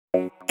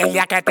El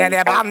día que te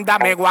de banda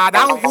me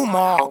guarda un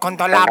humo con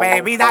toda la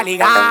bebida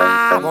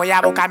ligada. Voy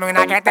a buscarme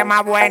una que esté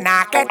más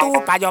buena que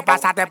tú, pa' yo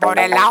pasarte por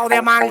el lado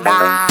de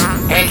maldad.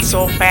 El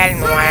super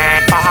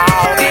nuevo.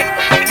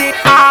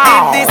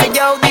 Dice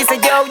yo,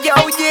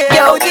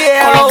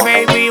 Con los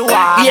baby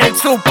one. y el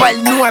super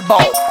nuevo.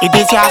 Y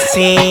dice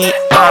así.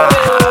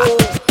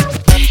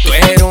 Tú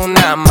eres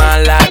una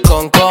mala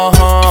con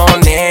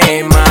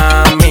cojones,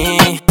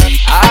 mami.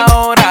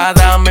 Ahora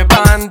dame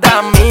banda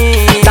a mí.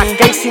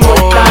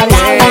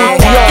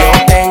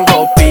 Yo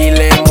tengo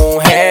pile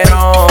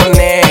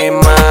mujerones,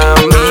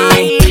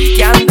 mami,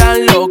 que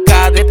andan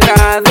locas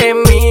detrás de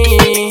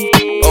mí.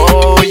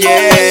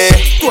 Oye,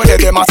 Tú eres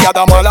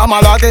demasiada mala,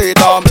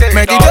 malagueta.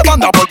 Me diste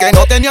banda porque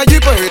no tenía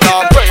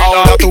jipeta.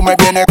 Ahora tú me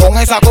vienes con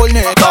esa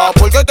corneta,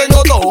 porque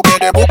tengo todo,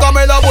 quieres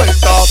búscame la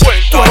vuelta.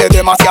 Tú eres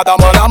demasiada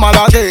mala,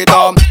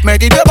 malagueta. Me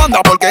diste banda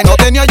porque no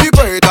tenía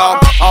jipeta.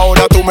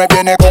 Ahora tú me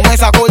vienes con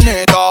esa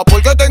corneta,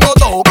 porque tengo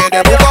todo,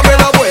 quieres búscame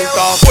la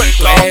vuelta.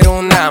 tú eres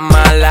una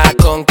mala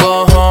con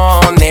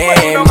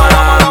cojones,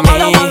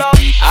 mami.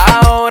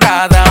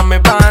 Ahora dame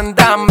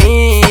banda a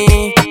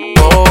mí,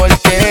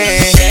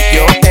 porque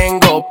yo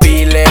tengo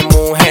pile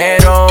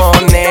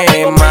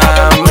mujerones,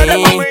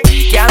 mami,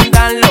 que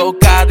andan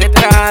locas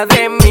detrás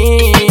de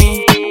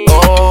mí.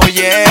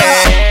 Oye,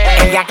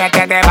 El día que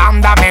te de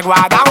banda me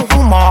guarda un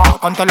humo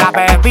con toda la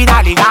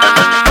bebida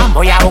ligada.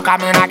 Voy a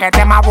buscarme una que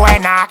esté más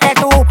buena que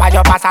tú, pa'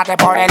 yo pasarte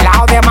por el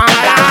lado de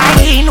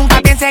maldad. Y nunca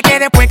pensé que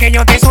después que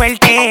yo te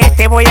suelte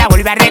te voy a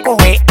volver a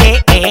recoger.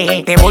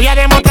 Te voy a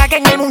demostrar que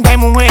en el mundo hay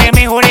mujeres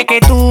mejores que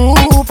tú,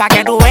 pa'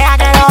 que tú veas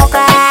que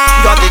loca.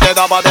 Yo a ti te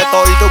daba de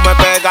todo y tú me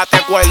pegaste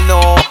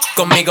cuerno.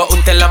 conmigo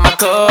usted la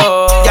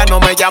marcó. Ya no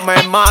me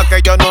llames más,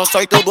 que yo no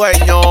soy tu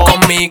dueño.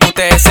 Conmigo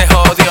usted se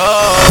jodió.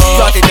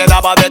 Yo a ti te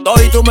daba de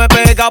todo y tú me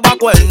pegabas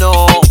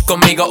cuerno.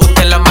 Conmigo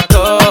usted la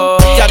marcó.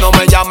 Ya no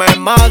me llames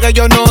más, que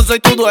yo no soy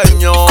tu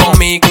dueño.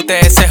 Conmigo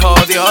usted se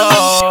jodió.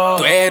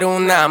 Tú eres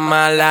una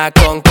mala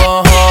con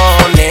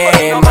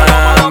cojones,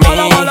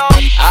 mami.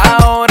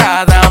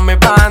 Ahora dame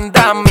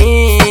banda a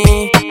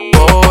mí,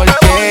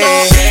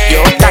 porque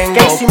yo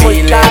tengo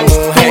pila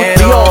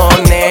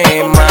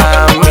mujerones,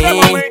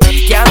 mami,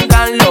 que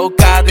andan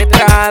locas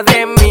detrás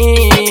de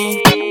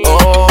mí.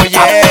 Oye,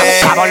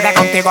 A volver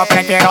contigo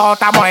prefiero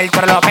estar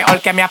muerto. Lo peor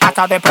que me ha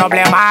pasado de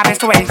problema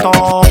resuelto.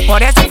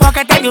 Por eso fue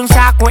que te di un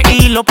saco de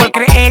hilo, por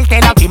creerte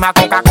la última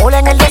Coca-Cola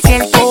en el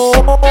desierto.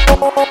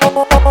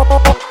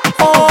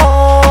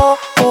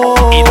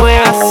 y no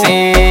es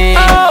así.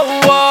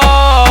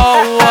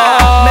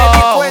 Me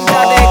di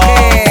cuenta de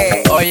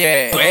que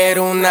Oye, tú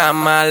eres una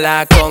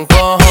mala con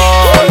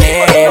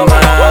cojones,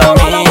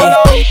 mami.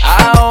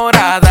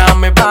 Ahora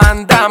dame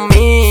banda a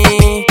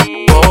mí,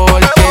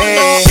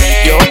 porque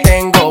yo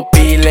tengo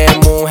pile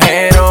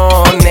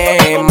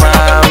mujerones,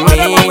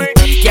 mami,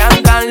 que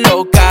andan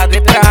locas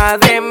detrás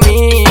de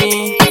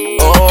mí.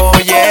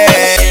 Oye,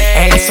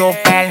 El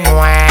super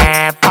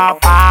nuevo,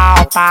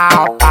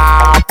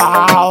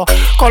 pao.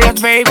 Con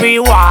los baby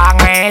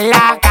one en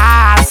la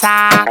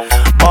casa.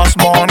 Boss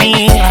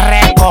Money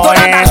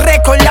Dorada Record.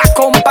 Record la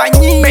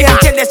compañía. Ven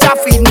que el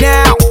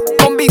desafinado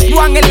con Big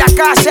One en la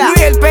casa.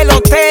 Luis el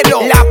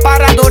pelotero, la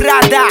para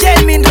dorada.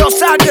 Jermin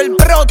Rosario el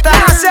prota.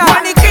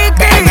 Juan y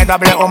Kiki.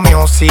 MW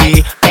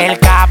Music, el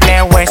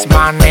cable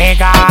Westman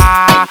Nega,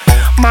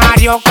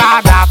 Mario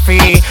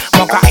Gaddafi,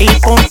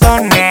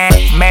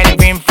 Mocaí.net,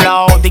 Melvin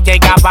Flow, DJ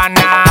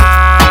Gabbana,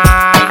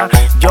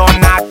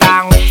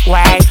 Jonathan,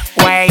 Way,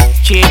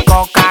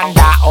 Chico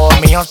Canda, o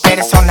míos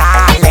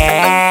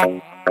personales.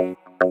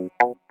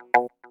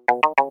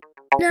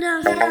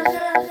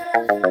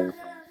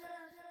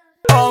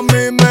 A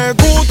mí me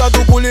gusta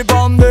tu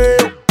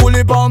culipandeo,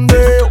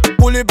 culipandeo.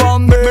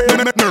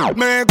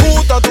 Me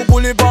gusta tu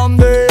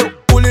culipandeo.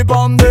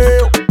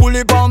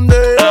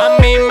 a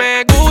mí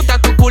me gusta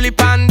tu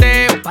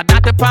culipandeo, pa'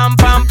 darte pam,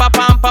 pam, pa,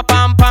 pam, pa,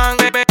 pam, pam.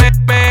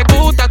 Me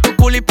gusta tu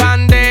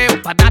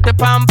culipandeo, pa' darte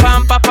pam,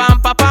 pam, pa, pam,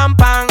 pa, pam,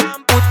 pam.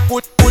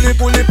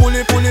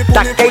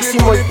 Takeis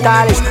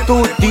Inmortal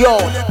Studio.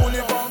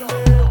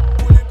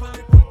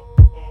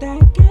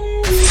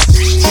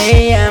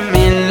 Ella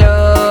me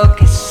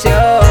enloqueció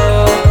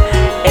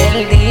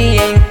el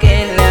día en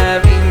que la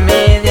vi,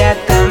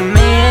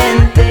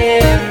 inmediatamente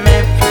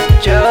me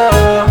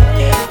flechó.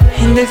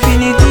 En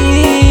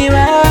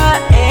definitiva,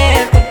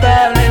 el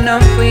culpable no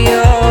fui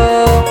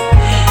yo.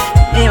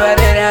 Mi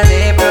barrera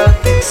de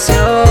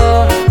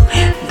protección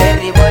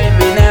derribó y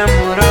me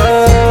enamoró.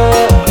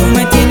 Tú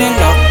me tienes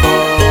loco.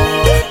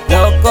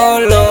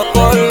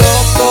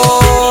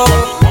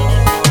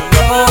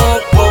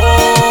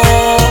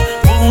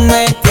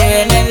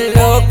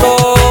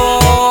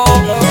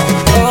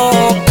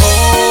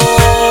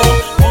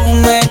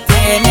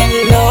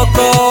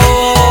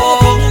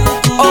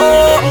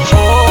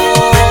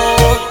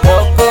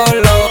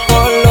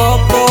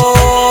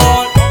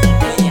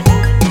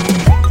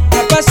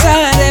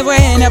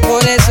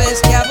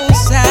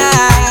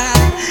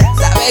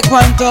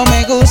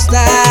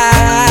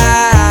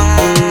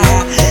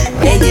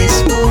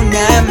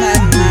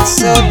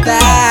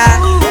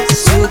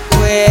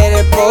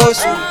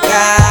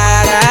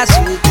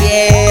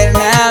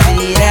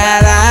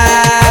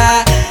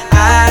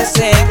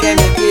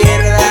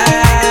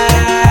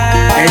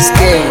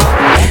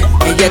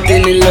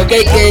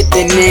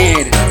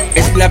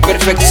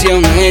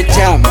 perfección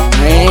hecha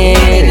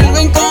mujer.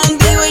 Ven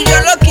contigo y yo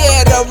lo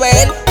quiero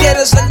ver.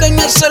 Quiero ser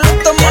dueño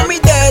absoluto, mami,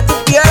 de tu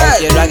piel.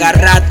 Quiero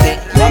agarrarte,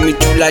 mami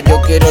chula,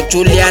 yo quiero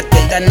chulearte.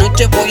 Esta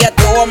noche voy a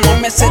todo,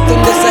 mami, sé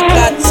dónde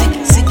sacar.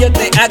 Si yo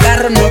te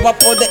agarro no va a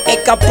poder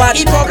escapar.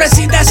 Y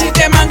pobrecita si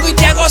te mango y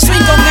te hago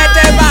swing con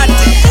este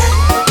bate.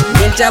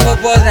 Ni el chavo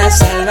podrá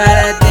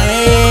salvarte,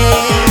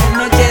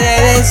 noche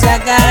de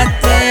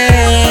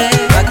desacate.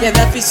 Va a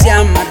quedar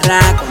oficial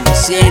amarrada como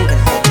siempre,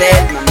 el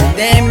poder, mami,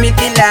 de mi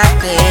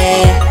quilate.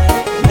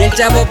 Ni el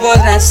chavo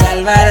podrá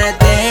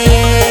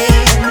salvarte,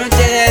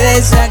 noche de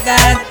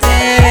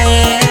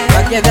desacate. Va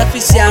a quedar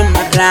oficial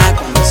amarrada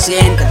como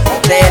siempre, el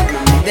poder,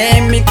 mami,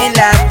 de mi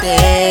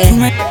quilate.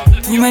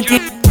 Tú me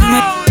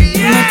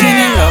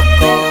tienes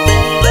loco.